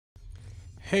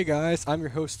Hey guys, I'm your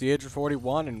host, the Age of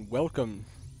 41, and welcome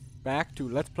back to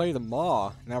Let's Play the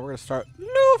Maw. Now we're gonna start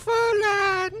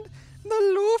Looferland, the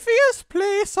loofiest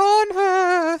place on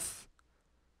Earth.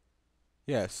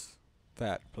 Yes,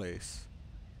 that place.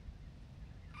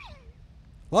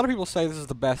 A lot of people say this is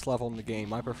the best level in the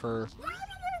game. I prefer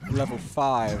level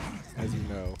 5, as you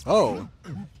know. Oh!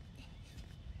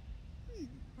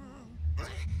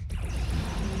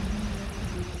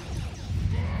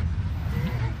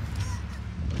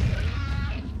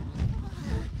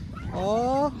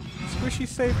 Aww, Squishy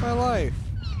saved my life.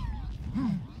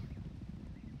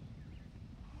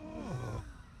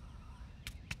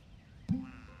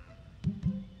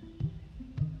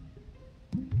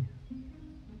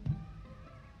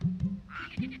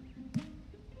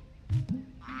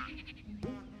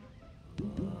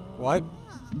 What?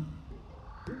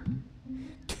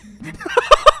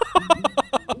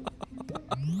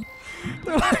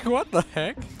 They're like, what the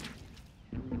heck?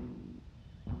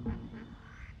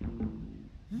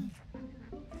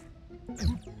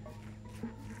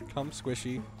 Come,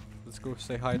 Squishy. Let's go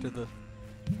say hi to the.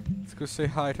 Let's go say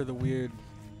hi to the weird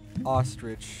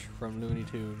ostrich from Looney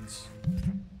Tunes.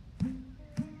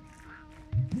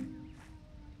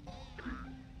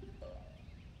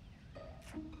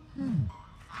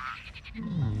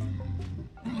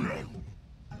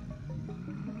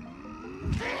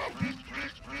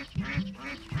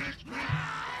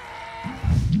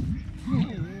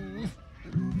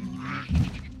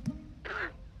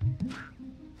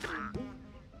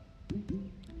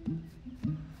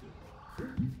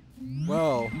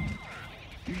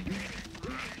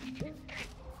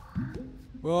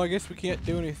 Well, I guess we can't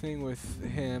do anything with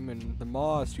him, and the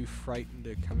maw is too frightened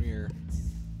to come here.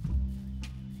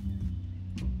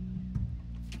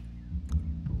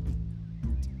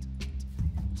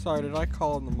 Sorry, did I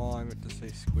call him the maw? I meant to say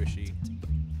Squishy.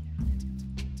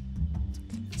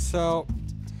 So,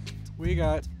 we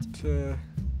got to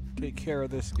take care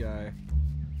of this guy.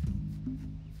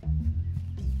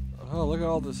 Oh, look at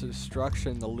all this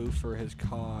destruction the Loofer has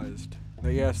caused.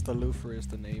 Yes, the Loofer is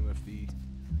the name of the...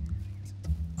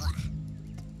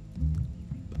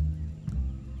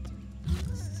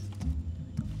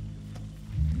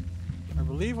 I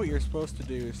believe what you're supposed to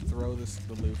do is throw this to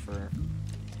the Loofer.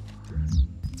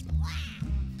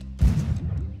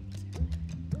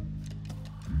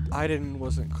 I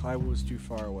was too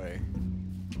far away.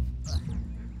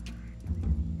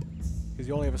 Because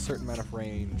you only have a certain amount of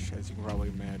range, as you can probably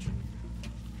imagine.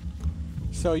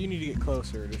 So you need to get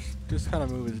closer. Just kind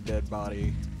of move his dead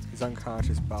body, his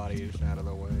unconscious body, just out of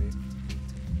the way.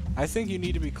 I think you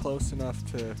need to be close enough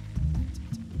to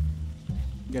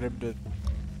get him to,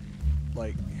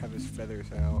 like, have his feathers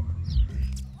out.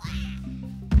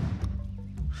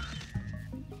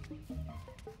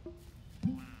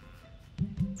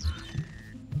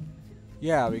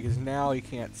 Yeah, because now he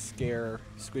can't scare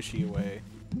Squishy away.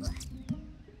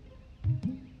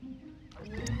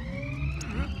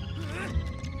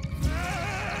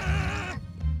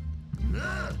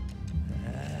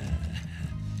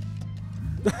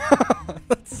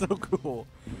 That's so cool.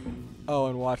 Oh,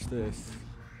 and watch this.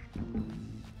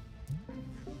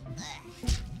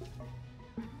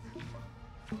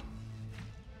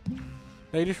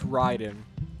 They just ride him.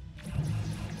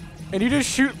 And you just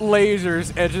shoot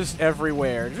lasers at just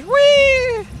everywhere. Just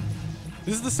whee!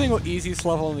 This is the single easiest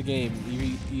level in the game.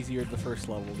 Even easier than the first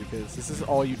level, because this is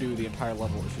all you do the entire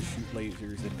level is just shoot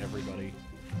lasers at everybody.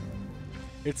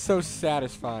 It's so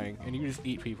satisfying, and you can just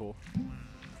eat people.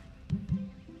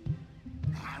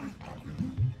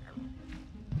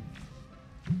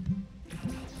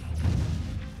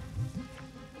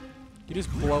 You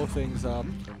just blow things up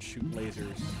and shoot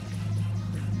lasers.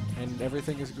 And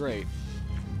everything is great.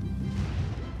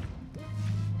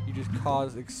 You just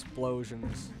cause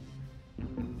explosions.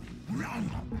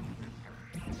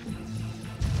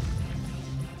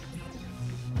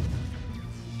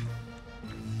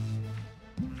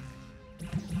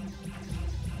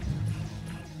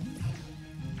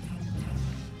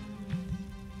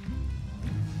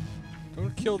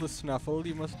 Don't kill the Snuffle,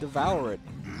 you must devour it.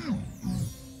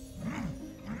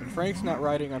 And Frank's not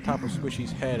riding on top of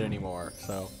Squishy's head anymore,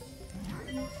 so...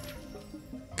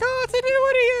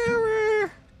 Continuity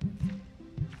error!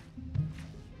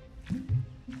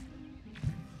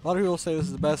 A lot of people say this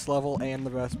is the best level and the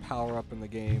best power-up in the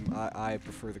game. I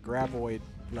prefer the Graboid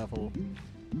level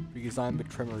because I'm the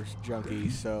Tremors junkie,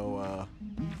 so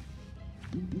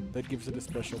that gives it a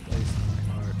special place in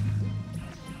my heart.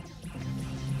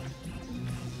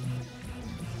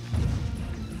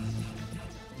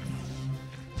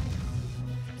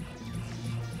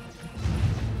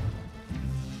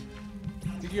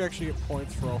 You you actually get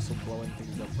points for also blowing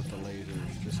things up with the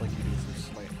lasers, just like you do for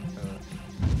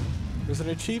there's an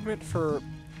achievement for,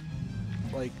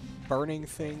 like, burning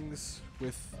things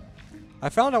with... I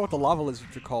found out what the lava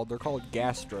lizards are called. They're called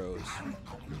gastros.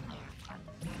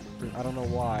 I don't know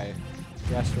why.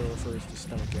 Gastro refers to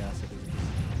stomach acid.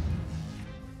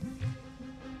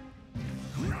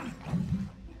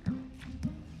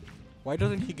 Why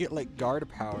doesn't he get, like, guard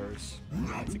powers?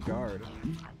 It's a guard.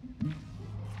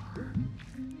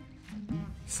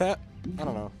 I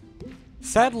don't know.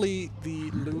 Sadly,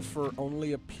 the Loofer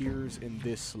only appears in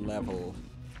this level.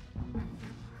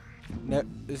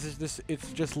 It's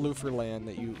just Looferland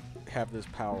that you have this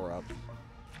power up.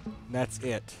 And that's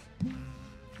it.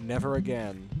 Never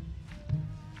again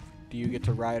do you get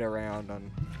to ride around on...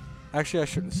 Actually, I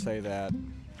shouldn't say that.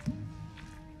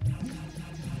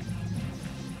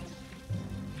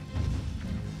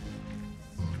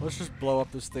 Let's just blow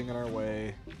up this thing in our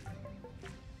way.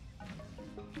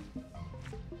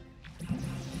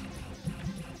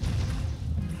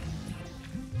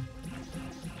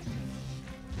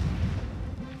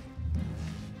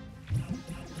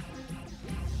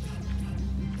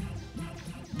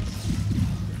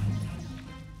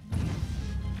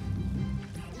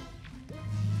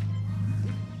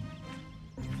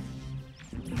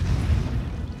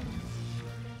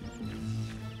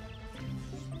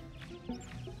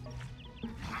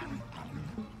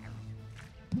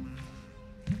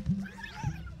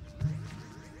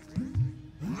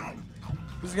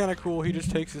 This is kind of cool. He just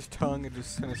takes his tongue and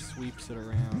just kind of sweeps it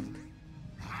around.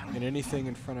 And anything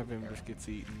in front of him just gets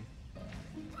eaten.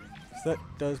 So that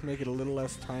does make it a little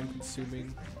less time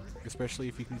consuming. Especially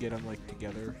if you can get them, like,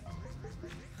 together.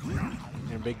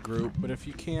 In a big group. But if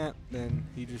you can't, then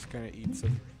he just kind of eats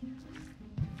them.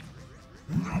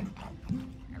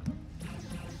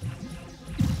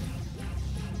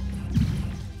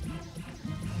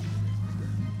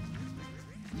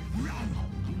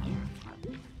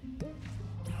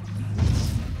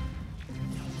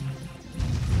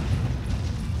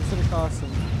 Cause some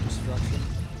destruction.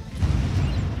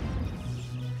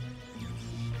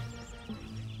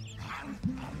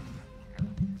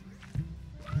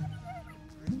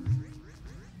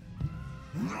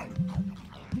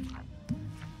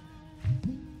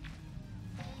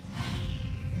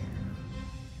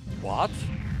 What?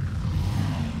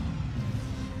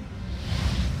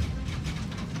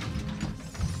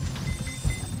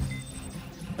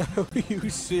 Oh, you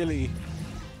silly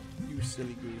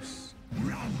goose.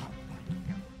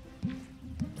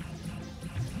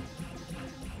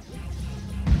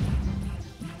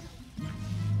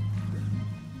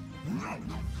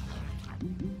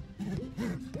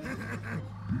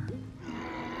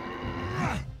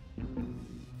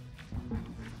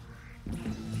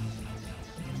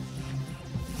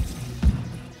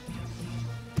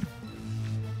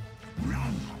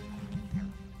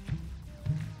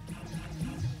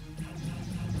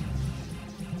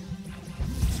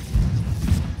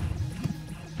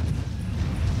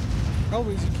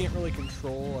 Problem is you can't really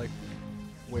control, like,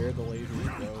 where the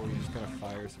lasers go. You just kind of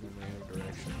fires them in random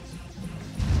directions.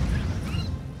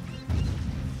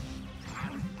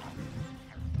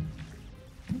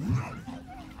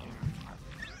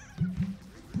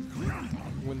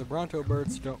 When the Bronto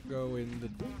birds don't go in the,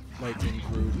 like, in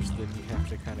groups, then you have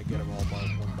to kind of get them all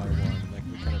marked one by one, and that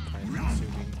can be kind of time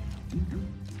consuming.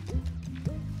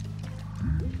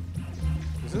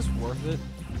 Is this worth it?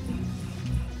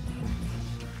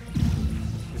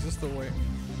 Is this the way?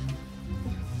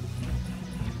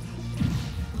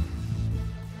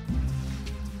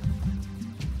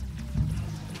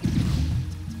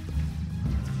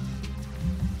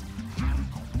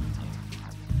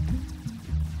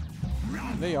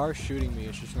 They are shooting me,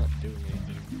 it's just not doing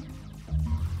anything.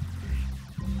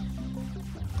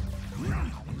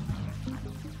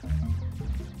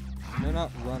 And they're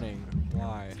not running.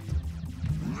 Why?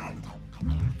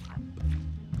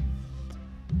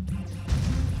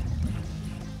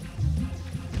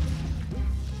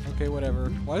 Okay, whatever.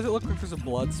 Why does it look like there's a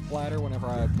blood splatter whenever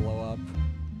I blow up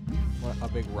a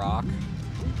big rock?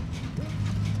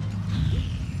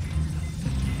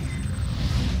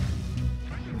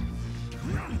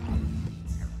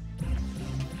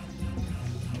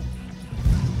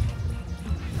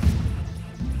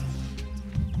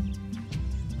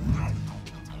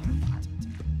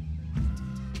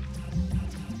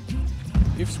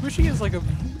 If Squishy is like a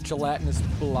gelatinous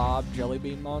blob jelly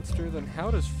bean monster, then how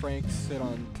does Frank sit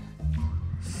on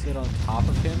top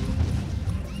of him?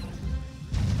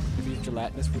 If he's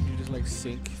gelatinous, would you just like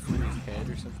sink through his head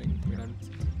or something? I mean, I'm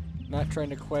not trying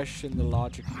to question the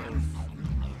logic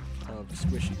of the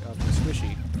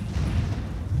Squishy.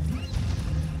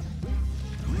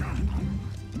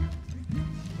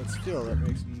 Still, that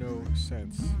makes no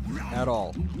sense at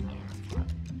all.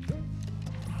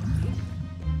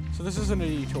 So this isn't a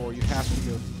detour, you have to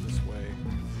go this way.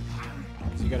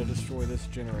 So you gotta destroy this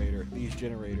generator, these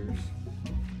generators.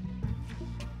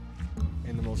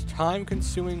 In the most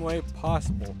time-consuming way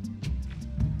possible.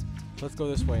 Let's go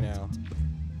this way now.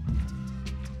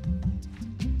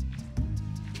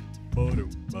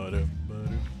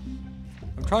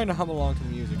 I'm trying to hum along to the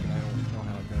music and I don't know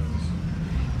how it goes.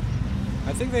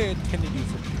 I think they intended you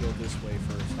to go this way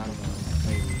first. I don't know.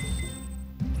 Maybe.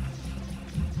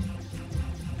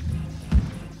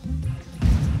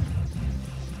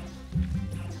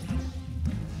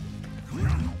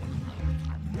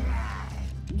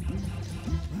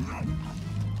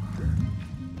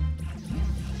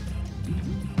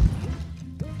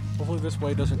 Hopefully this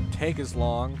way doesn't take as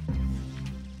long.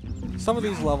 Some of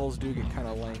these levels do get kind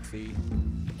of lengthy.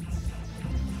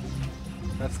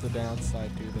 That's the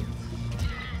downside to them.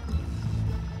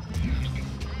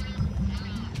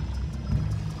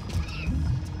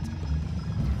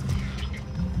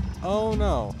 Oh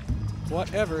no.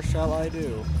 Whatever shall I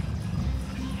do?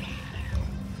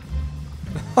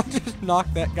 I'll just knock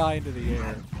that guy into the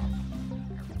air.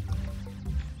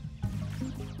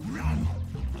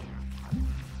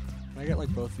 Can I get like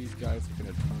both these guys like in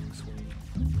a tongue swing?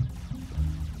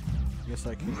 Yes,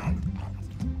 I can.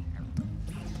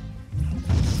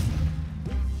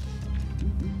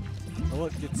 Now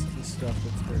what gets the stuff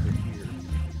that's over here?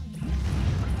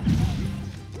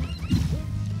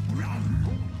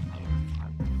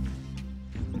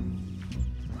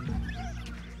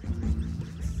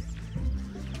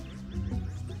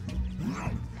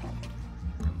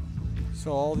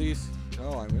 So all these...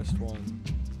 Oh, I missed one.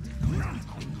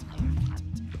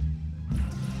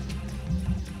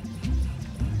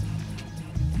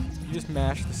 You just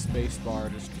mash the space bar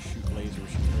just to shoot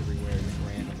lasers everywhere, just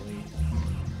randomly.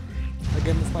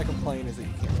 Again, that's my complaint, is that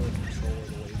you can't really control where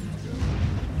the lasers go.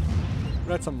 But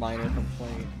that's a minor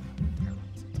complaint.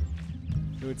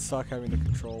 It would suck having to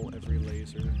control every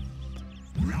laser.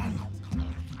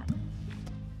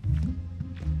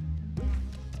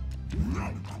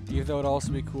 Even though it'd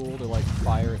also be cool to like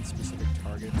fire at specific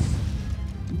targets.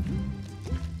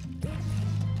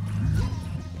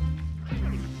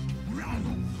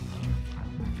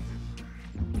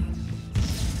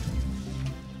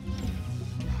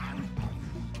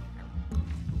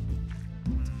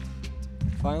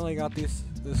 Finally got this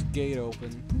gate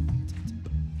open.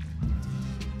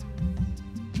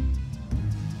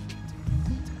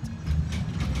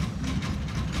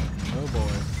 Oh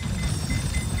boy.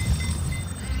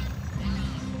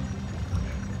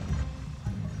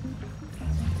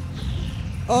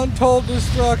 Untold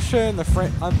destruction!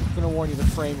 I'm gonna warn you, the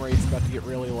frame rate's about to get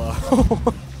really low.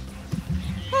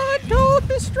 Untold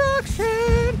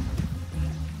destruction!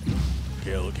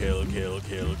 Kill, kill, kill,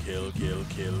 kill, kill, kill,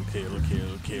 kill, kill,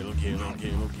 kill, kill, kill,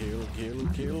 kill, kill, kill,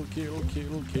 kill, kill,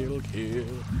 kill, kill, kill.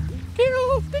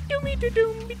 Kill the doomy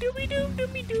doomy doomy doom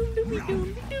doomy doom doomy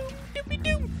doom doom doomy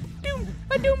doom doom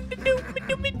a doom doom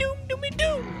doomy doom doomy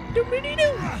doom doomy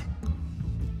doom.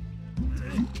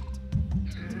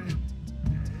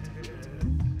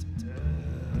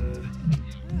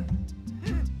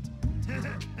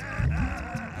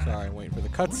 Sorry, I'm waiting for the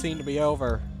cutscene to be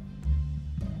over.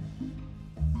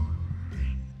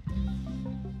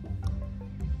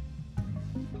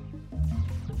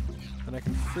 And I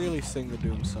can freely sing the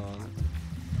Doom song.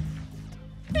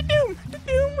 The Doom, the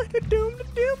Doom, the Doom, the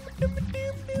Doom, the Doom, the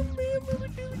Doom, the Doom, the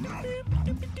Doom, the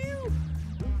Doom, the Doom.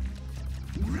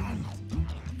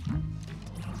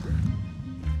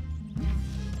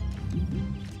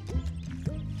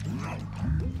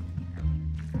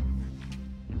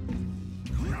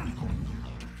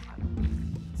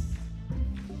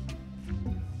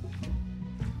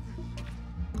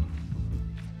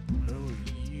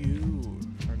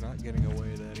 Getting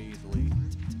away that easily.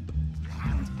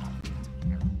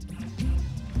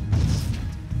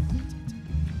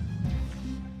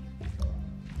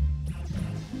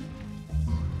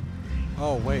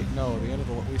 Oh wait, no, the end of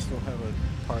the we still have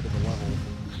a part of the level.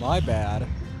 My bad.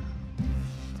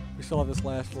 We still have this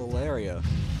last little area.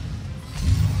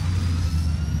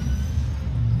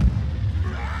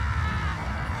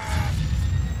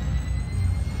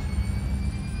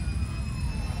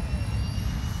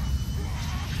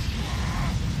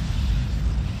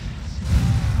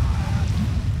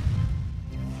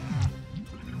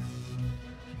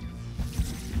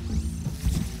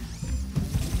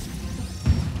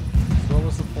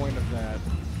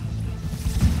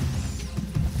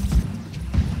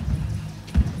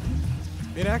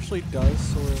 It actually does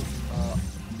sort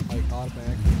of like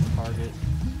automatically target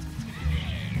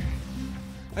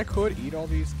I could eat all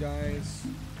these guys,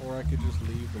 or I could just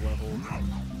leave the level.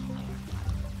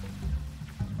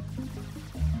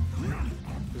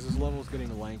 Because this level's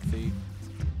getting lengthy.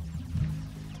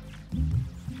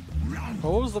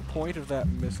 What was the point of that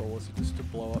missile? Was it just to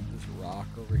blow up this rock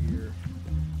over here?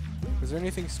 Is there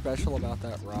anything special about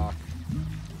that rock?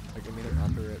 Like anything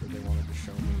under it that they wanted to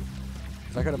show me?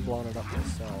 Because I could have blown it up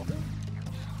myself.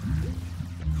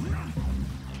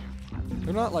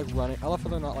 They're not like running. I love how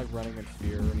they're not like running in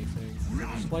fear or anything. They're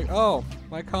just like, oh,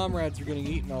 my comrades are getting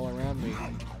eaten all around me.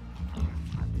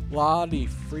 La-di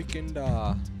freaking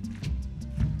da.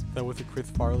 That was a Chris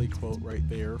Farley quote right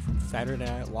there from Saturday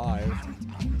Night Live.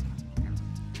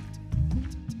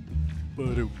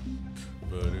 Ba-doom.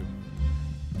 Ba-doom.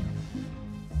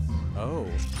 Oh.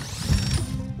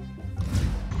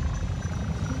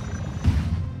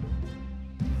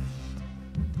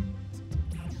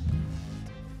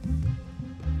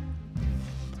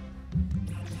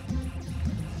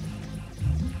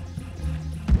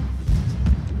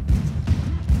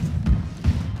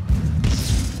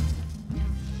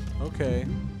 Okay.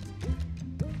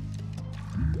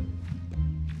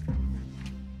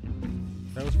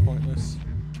 That was pointless.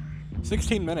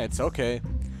 16 minutes, okay.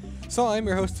 So I'm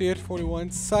your host,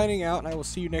 TH41, signing out, and I will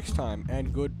see you next time,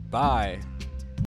 and goodbye.